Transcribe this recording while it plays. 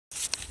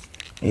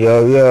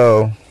Yo,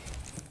 yo,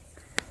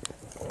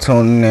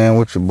 tuning in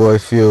with your boy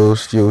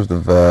Fuse, Fuse the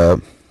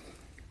Vibe,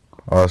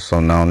 also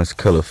known as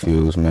Killer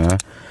Fuse, man.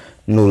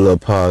 New little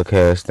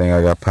podcast thing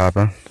I got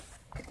popping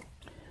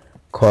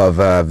called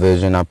Vibe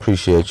Vision. I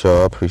appreciate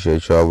y'all.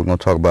 We're gonna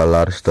talk about a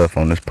lot of stuff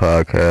on this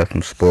podcast,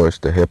 from sports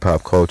to hip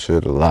hop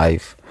culture to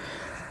life.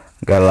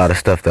 Got a lot of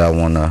stuff that I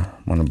wanna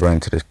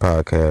bring to this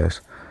podcast.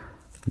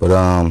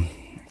 But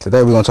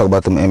today we're gonna talk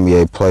about them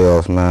NBA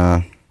playoffs,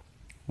 man.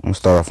 I'm gonna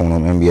start off on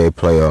them NBA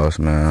playoffs,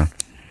 man.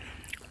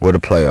 What the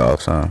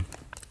playoffs, huh?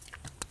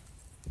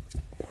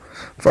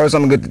 First,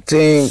 I'm gonna get the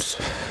teams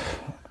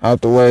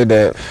out the way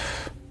that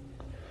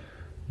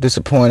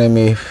disappointed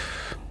me,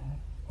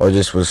 or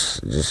just was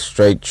just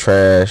straight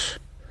trash.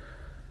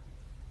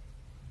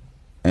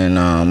 And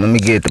let me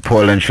get the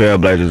Portland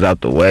Trailblazers out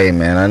the way,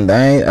 man.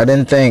 I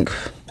didn't think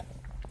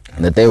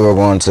that they were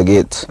going to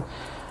get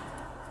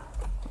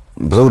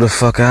blew the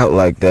fuck out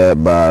like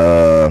that by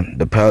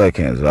the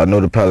Pelicans. I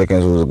knew the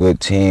Pelicans was a good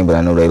team, but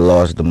I knew they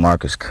lost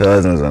DeMarcus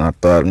Cousins, and I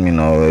thought,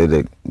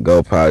 it'd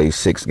go probably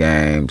 6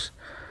 games.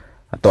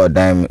 I thought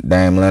Dame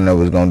Leonard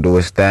was going to do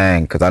his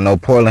thing, because I know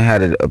Portland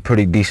had a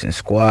pretty decent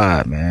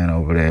squad, man,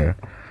 over there.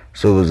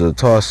 So it was a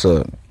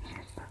toss-up.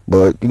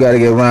 But you got to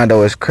give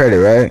Rondo his credit,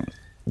 right?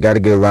 You got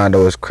to give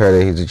Rondo his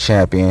credit. He's a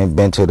champion.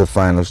 Been to the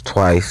finals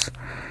twice.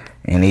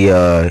 And he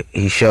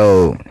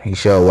showed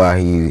why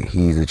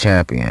he's a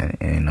champion.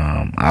 And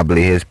I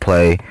believe his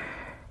play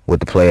with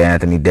the player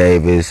Anthony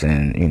Davis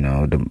and,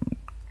 the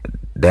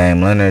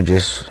Dame Leonard,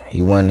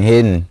 he wasn't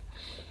hitting.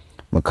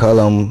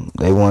 McCollum,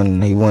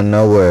 he wasn't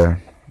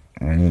nowhere.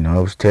 And,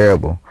 it was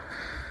terrible.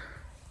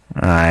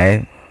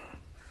 Alright.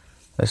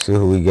 Let's see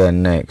who we got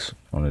next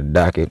on the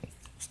docket.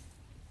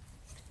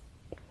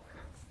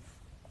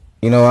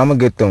 I'm going to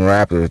get them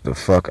Raptors the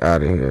fuck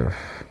out of here.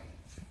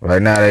 Right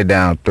now, they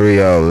down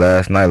 3-0.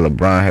 Last night,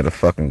 LeBron had a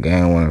fucking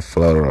game-winning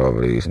floater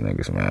over these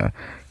niggas, man.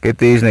 Get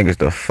these niggas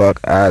the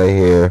fuck out of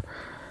here.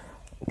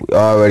 We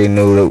already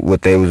knew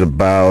what they was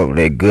about.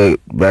 They good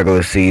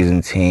regular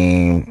season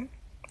team.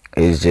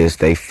 It's just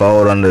they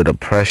fold under the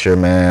pressure,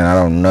 man. I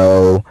don't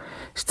know.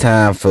 It's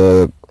time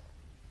for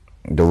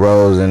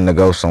DeRozan to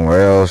go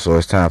somewhere else, or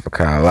it's time for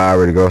Kyle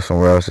Lowry to go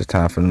somewhere else. It's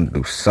time for them to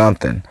do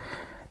something.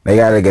 They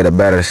got to get a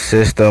better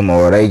system,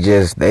 or they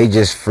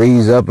just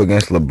freeze up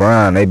against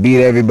LeBron. They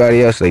beat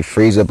everybody else. They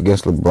freeze up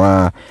against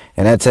LeBron.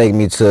 And that take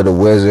me to the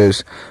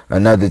Wizards,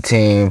 another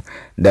team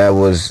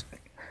that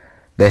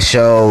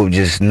showed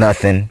just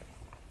nothing.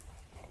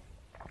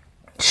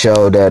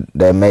 Showed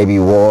that maybe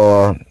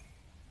Wall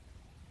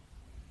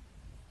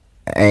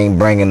ain't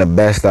bringing the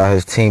best out of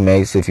his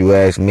teammates, if you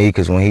ask me,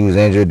 because when he was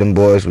injured, them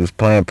boys was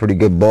playing pretty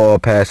good ball,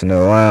 passing it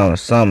around or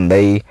something.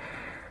 They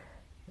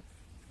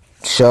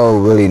show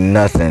really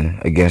nothing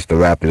against the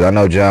Raptors. I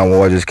know John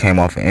Wall just came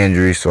off an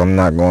injury, so I'm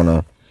not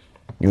gonna,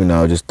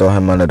 just throw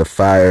him under the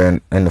fire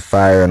and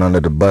under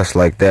the bus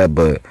like that.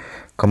 But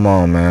come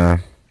on,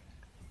 man.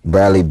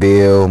 Bradley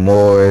Beal,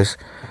 Morris,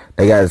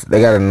 they got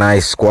a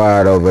nice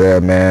squad over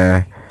there,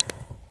 man.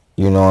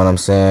 You know what I'm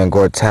saying?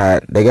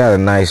 Gortat, they got a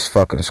nice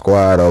fucking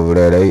squad over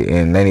there.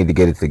 They need to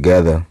get it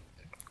together.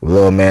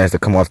 Little man's to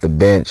come off the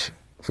bench.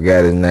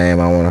 Forgot his name.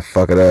 I want to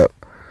fuck it up.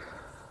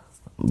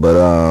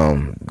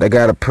 But they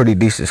got a pretty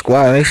decent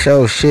squad. They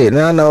show shit.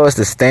 Now I know it's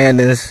the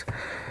standings.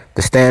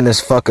 The standings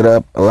fuck it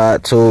up a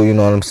lot too. You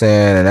know what I'm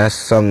saying? And that's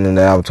something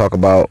that I'll talk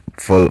about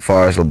for as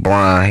far as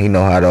LeBron. He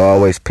know how to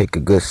always pick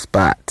a good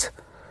spot.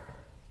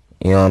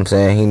 You know what I'm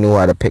saying? He knew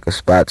how to pick a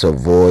spot to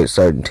avoid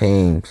certain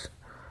teams.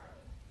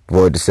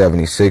 Avoid the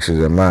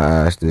 76ers in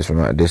my eyes this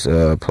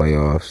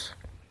playoffs.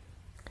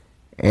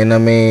 And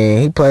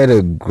he played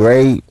a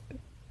great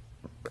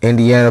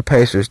Indiana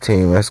Pacers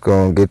team. Let's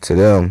go and get to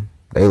them.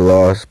 They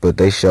lost, but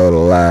they showed a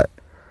lot.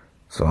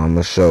 So I'm going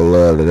to show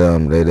love to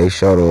them. They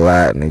showed a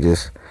lot, and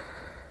it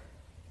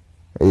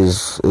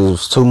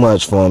was too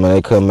much for them, and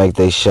they couldn't make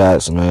their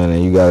shots, man.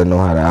 And you got to know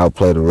how to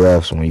outplay the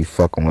refs when you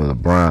fucking with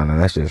LeBron, and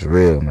that's just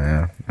real,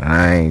 man. And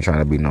I ain't trying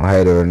to be no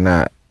hater or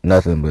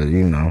nothing, but,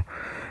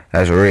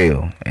 that's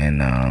real. And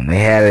they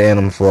had it in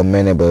them for a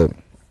minute, but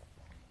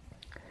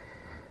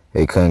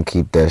they couldn't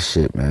keep that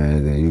shit,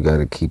 man. Then you got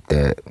to keep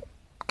that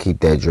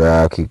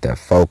drive, keep that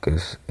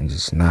focus, and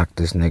just knock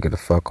this nigga the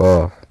fuck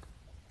off.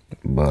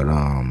 But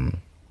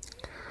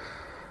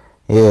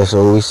yeah,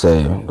 so what we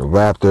say, the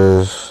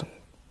Raptors,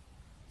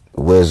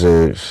 the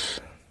Wizards,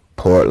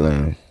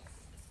 Portland.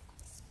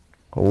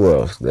 Who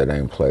else that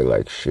ain't play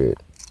like shit?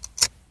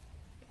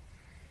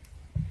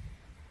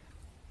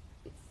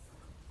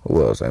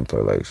 Who else ain't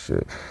play like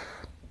shit?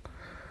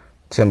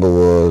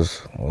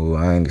 Timberwolves. Well,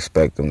 I ain't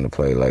expect them to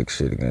play like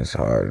shit against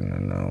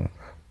Harden.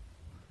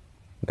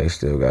 They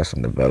still got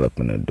some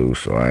developing to do,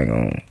 so I ain't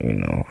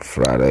gonna,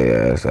 fry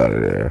their ass out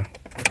of there.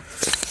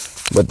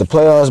 But the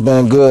playoffs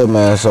been good,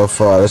 man, so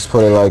far. Let's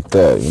put it like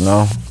that,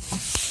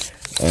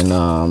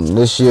 And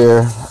this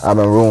year, I've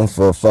been rooting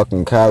for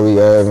fucking Kyrie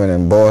Irving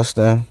in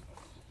Boston.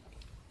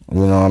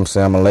 You know what I'm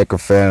saying? I'm a Laker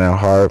fan at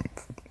heart.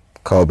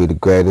 Kobe the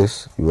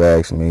greatest, you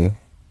ask me.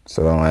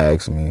 So don't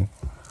ask me.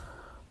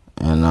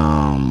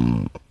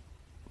 And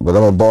But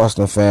I'm a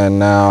Boston fan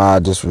now. I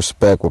just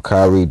respect what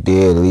Kyrie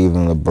did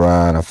leaving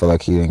LeBron. I feel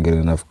like he didn't get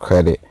enough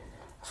credit.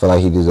 I feel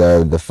like he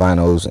deserved the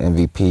finals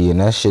MVP.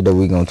 And that shit that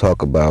we going to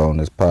talk about on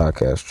this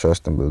podcast,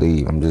 Trust and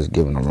Believe. I'm just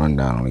giving a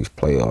rundown on these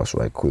playoffs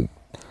right quick.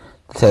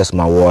 Test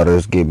my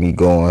waters, get me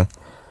going.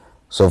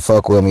 So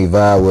fuck with me,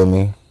 vibe with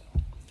me.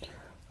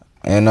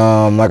 And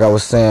like I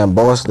was saying,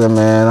 Boston,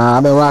 man,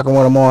 I've been rocking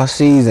with them all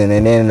season.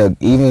 And then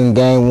even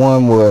game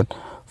one where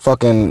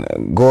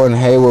fucking Gordon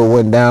Hayward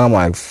went down, I'm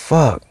like,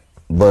 fuck.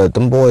 But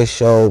them boys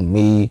showed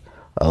me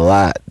a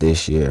lot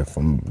this year.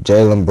 From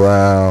Jaylen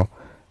Brown,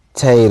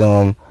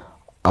 Tatum.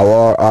 I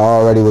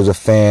already was a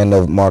fan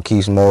of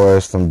Marquise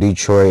Morris from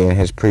Detroit in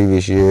his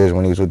previous years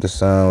when he was with the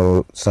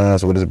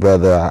Suns with his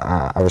brother.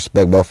 I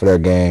respect both of their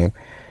game.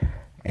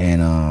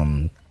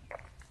 And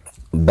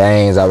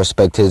Baines, I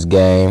respect his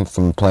game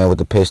from playing with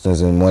the Pistons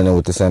and winning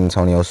with the San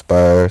Antonio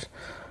Spurs.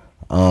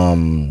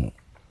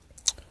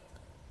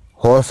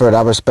 Horford,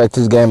 I respect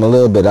his game a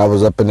little bit. I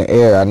was up in the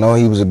air. I know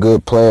he was a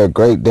good player,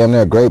 damn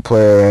near great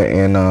player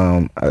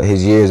in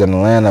his years in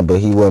Atlanta,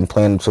 but he wasn't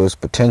playing to his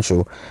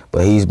potential.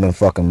 But he's been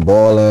fucking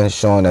balling,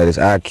 showing that his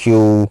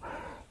IQ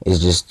is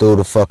just through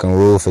the fucking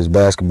roof, his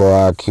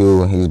basketball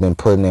IQ. He's been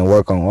putting in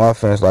work on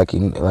offense like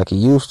he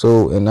used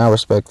to, and I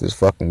respect his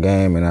fucking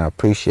game, and I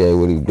appreciate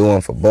what he's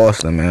doing for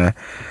Boston, man.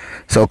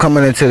 So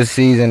coming into the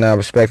season, I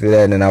respected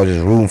that, and then I was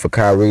just rooting for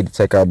Kyrie to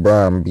take out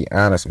Bron. I'm be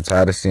honest, I'm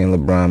tired of seeing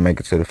LeBron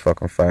make it to the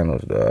fucking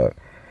finals, dog.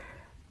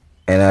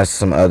 And that's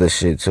some other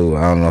shit too.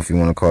 I don't know if you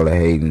want to call it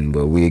hating,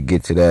 but we'll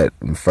get to that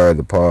in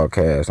further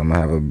podcast. I'm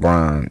gonna have a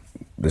Bron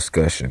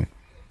discussion.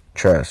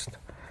 Trust.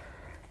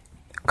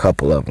 A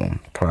couple of them,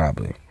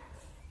 probably.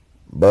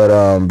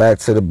 But back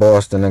to the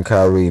Boston and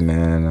Kyrie,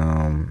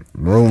 man.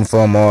 Room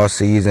for him all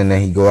season,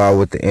 then he go out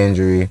with the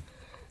injury.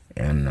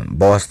 And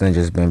Boston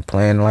just been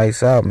playing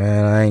lights out,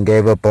 man. I ain't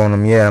gave up on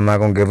them yet. I'm not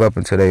going to give up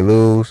until they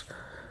lose.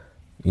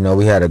 You know,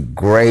 we had a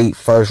great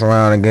first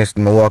round against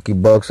the Milwaukee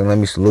Bucks, and let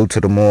me salute to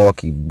the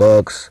Milwaukee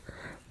Bucks.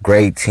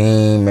 Great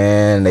team,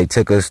 man. They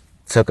took us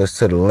to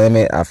the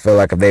limit. I feel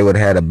like if they would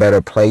have had a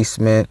better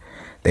placement,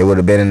 they would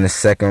have been in the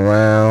second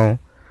round.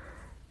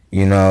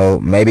 You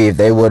know, maybe if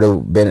they would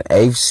have been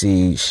 8th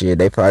seed, shit,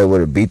 they probably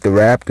would have beat the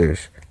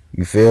Raptors.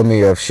 You feel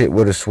me? Or if shit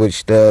would have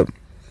switched up,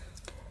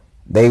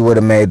 they would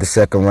have made the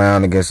second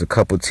round against a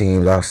couple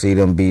teams. I see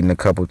them beating a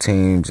couple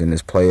teams in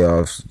this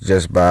playoffs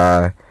just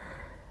by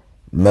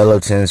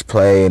Middleton's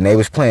play. And they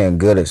was playing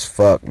good as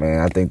fuck,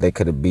 man. I think they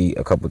could have beat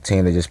a couple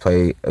teams that just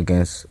played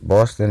against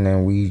Boston.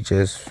 And we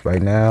just,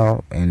 right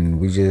now, I'm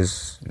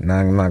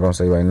not going to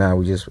say right now,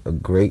 we just a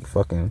great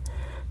fucking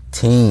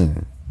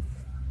team.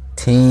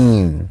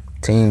 Team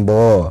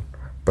ball.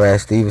 Brad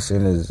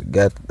Stevenson has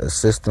got a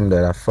system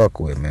that I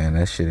fuck with, man.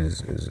 That shit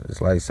is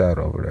lights out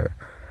over there.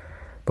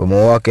 But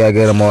Milwaukee, I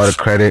give them all the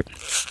credit.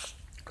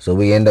 So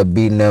we end up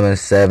beating them in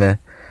 7.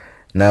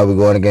 Now we're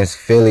going against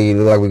Philly. It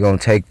look like we're going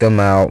to take them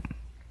out.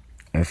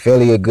 And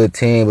Philly a good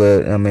team,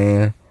 but I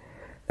mean,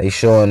 they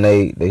showing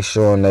they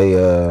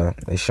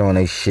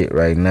shit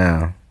right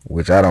now,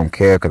 which I don't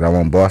care because I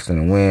want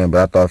Boston to win.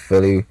 But I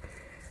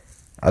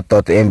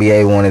thought the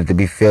NBA wanted to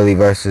be Philly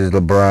versus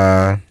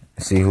LeBron,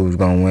 see who's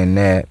going to win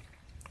that.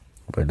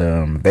 But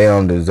they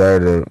don't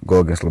deserve to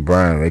go against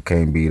LeBron. They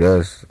can't beat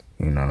us,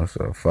 you know,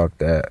 so fuck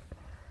that.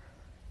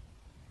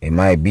 It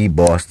might be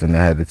Boston that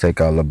had to take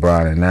out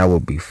LeBron, and that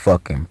would be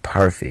fucking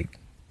perfect.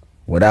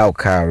 Without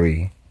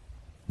Kyrie.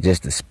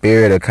 Just the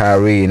spirit of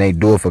Kyrie, and they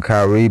do it for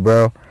Kyrie,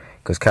 bro.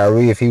 Because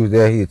Kyrie, if he was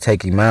there, he'd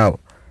take him out.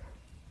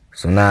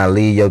 So now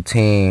lead your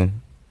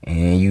team,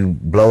 and you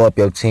blow up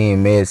your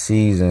team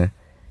mid-season.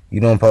 You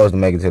don't supposed to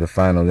make it to the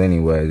finals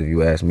anyways, if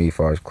you ask me, as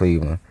far as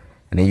Cleveland.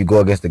 And then you go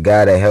against the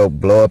guy that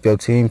helped blow up your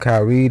team,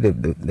 Kyrie.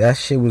 That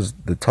shit was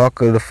the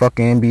talk of the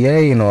fucking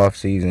NBA in the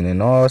offseason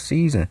and all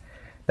season.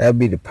 That'd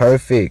be the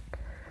perfect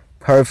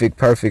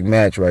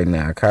match right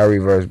now. Kyrie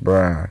versus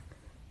Bron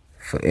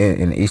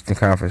in the Eastern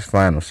Conference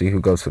Finals. See who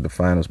goes to the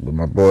finals. But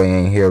my boy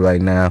ain't here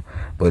right now.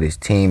 But his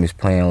team is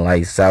playing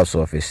lights out.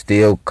 So if it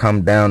still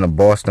come down to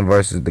Boston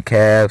versus the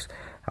Cavs,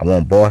 I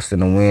want Boston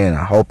to win.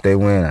 I hope they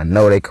win. I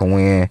know they can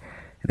win.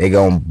 They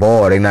gonna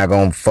ball. They not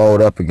gonna fold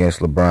up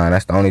against LeBron.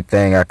 That's the only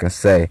thing I can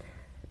say.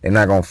 They're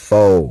not gonna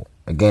fold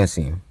against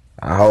him.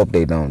 I hope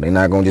they don't. They're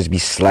not gonna just be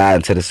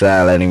sliding to the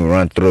side, letting him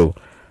run through.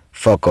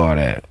 Fuck all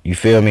that. You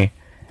feel me?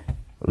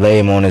 Lay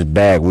him on his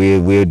back.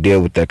 We'll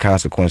deal with the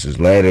consequences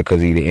later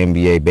because he's the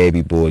NBA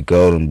baby boy,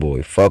 golden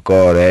boy. Fuck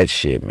all that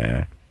shit,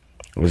 man.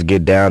 Let's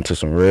get down to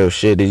some real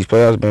shit. These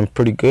playoffs been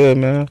pretty good,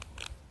 man.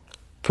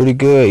 Pretty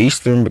good.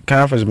 Eastern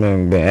Conference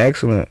been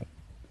excellent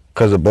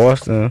because of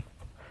Boston.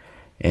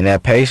 In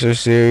that Pacers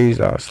series,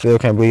 I still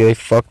can't believe they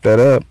fucked that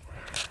up.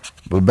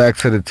 But back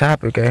to the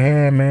topic at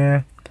hand,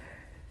 man.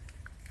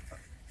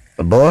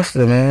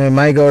 Boston, man. It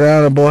might go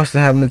down to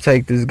Boston having to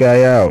take this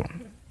guy out.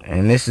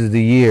 And this is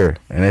the year.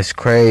 And it's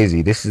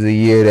crazy. This is the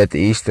year that the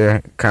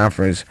Eastern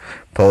Conference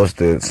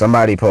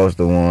somebody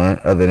posted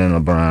one other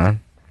than LeBron.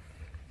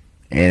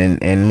 And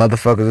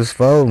motherfuckers is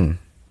folding.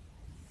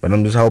 But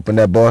I'm just hoping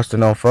that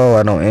Boston don't fold.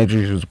 I know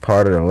injuries was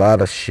part of a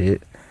lot of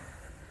shit.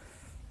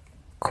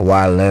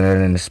 Kawhi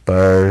Leonard and the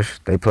Spurs,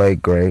 they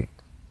played great.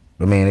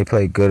 I mean, they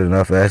played good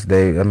enough. That's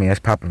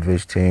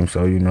Popovich's team,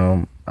 so, you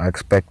know, I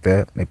expect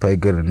that. They played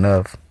good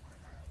enough.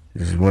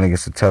 Just when it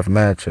gets a tough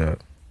matchup.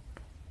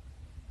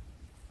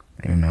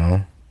 You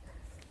know.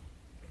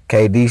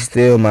 KD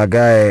still my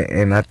guy,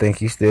 and I think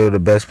he's still the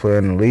best player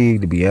in the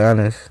league, to be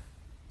honest.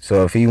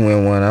 So if he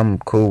win one, I'm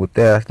cool with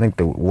that. I think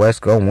the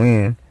West gonna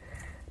win.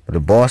 But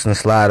if Boston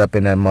slide up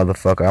in that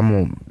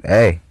motherfucker,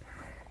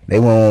 they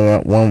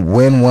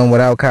win one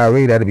without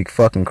Kyrie, that'd be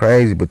fucking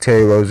crazy. But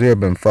Terry Rozier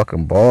been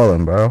fucking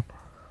balling, bro.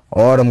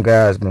 All them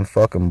guys been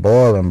fucking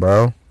balling,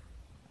 bro.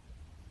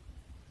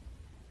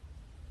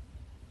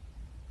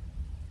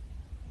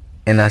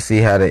 And I see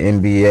how the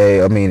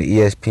NBA, the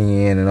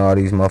ESPN and all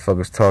these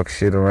motherfuckers talk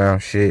shit around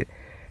shit.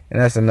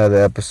 And that's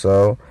another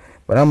episode.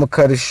 But I'm going to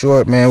cut it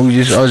short, man. I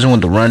just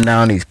want to run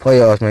down these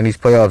playoffs, man. These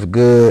playoffs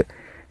good.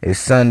 It's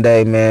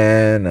Sunday,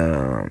 man.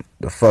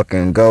 The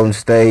fucking Golden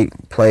State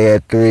play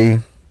at 3.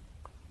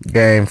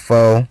 Game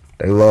 4.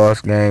 They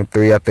lost game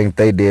 3. I think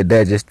they did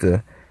that just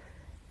to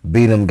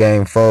beat them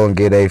game 4 and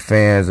give their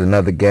fans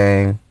another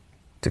game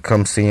to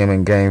come see them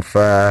in game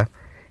 5.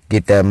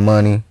 Get that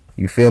money.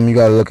 You feel me? You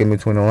gotta look in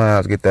between the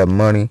lines, get that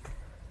money.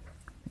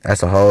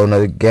 That's a whole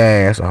nother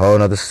game. That's a whole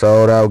nother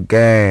sold out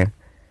game.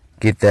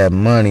 Get that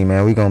money,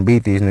 man. We gonna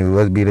beat these niggas.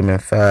 Let's beat them in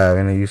 5.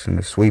 And they used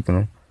to sweeping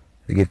them.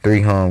 To get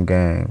 3 home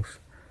games.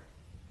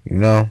 You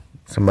know?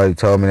 Somebody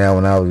told me that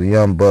when I was a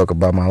young buck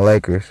about my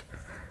Lakers.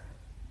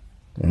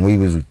 When we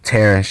was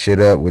tearing shit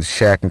up with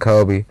Shaq and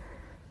Kobe.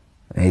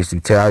 And I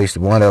used to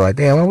wonder, like,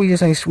 damn, why we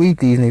just ain't sweep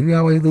these niggas? We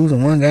always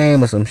losing 1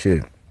 game or some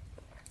shit.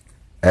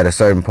 At a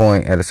certain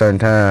point, at a certain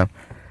time.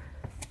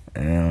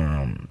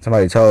 And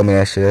somebody told me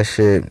that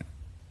shit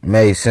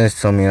made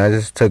sense to me. And I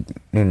just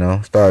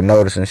started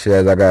noticing shit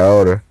as I got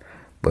older.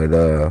 But,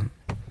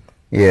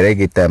 yeah, they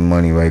get that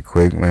money right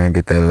quick, man.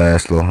 Get that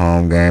last little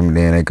home game, and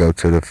then they go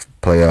to the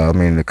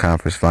the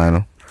conference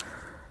final.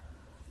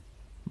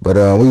 But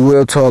we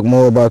will talk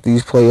more about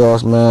these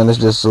playoffs, man. It's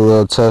just a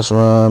little test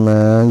run,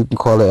 man. You can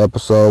call it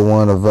episode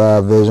 1 of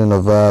Vibe Vision,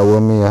 or Vibe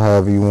With Me, or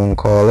however you want to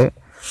call it.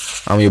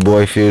 I'm your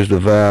boy Fuse the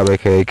Vibe,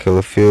 aka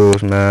Killer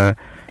Fuse, man.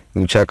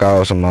 You can check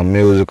out some of my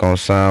music on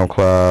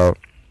SoundCloud.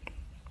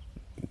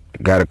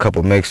 Got a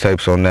couple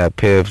mixtapes on that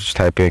Piff. Just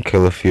type in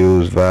Killer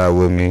Fuse, Vibe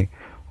With Me,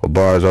 or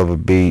Bars Over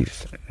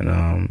Beats.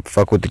 And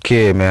fuck with the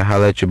kid, man.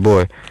 Holla at your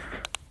boy.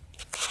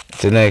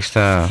 Till next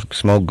time,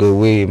 smoke good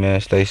weed,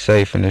 man. Stay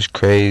safe in this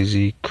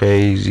crazy,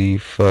 crazy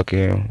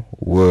fucking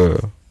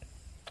world.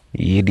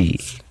 You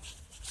dig.